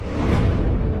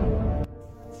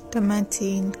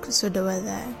dhammaantiin ku soo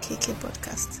dhawaada KK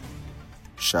podcast.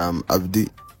 Sham Abdi.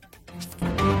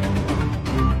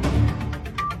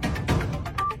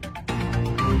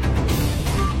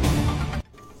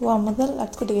 waa madal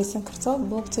aad ku dhageysan karto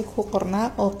buugta ku qornaa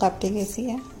oo qaab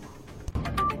dhageysiga.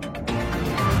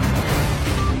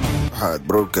 waxaad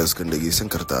broadcast-kan dhageysan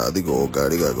kartaa adiga oo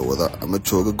gaarigaaga wada ama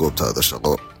jooga goobtaada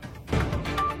shaqo.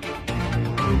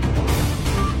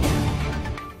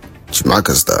 jimco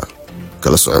kasta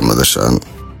kala soco madashaan.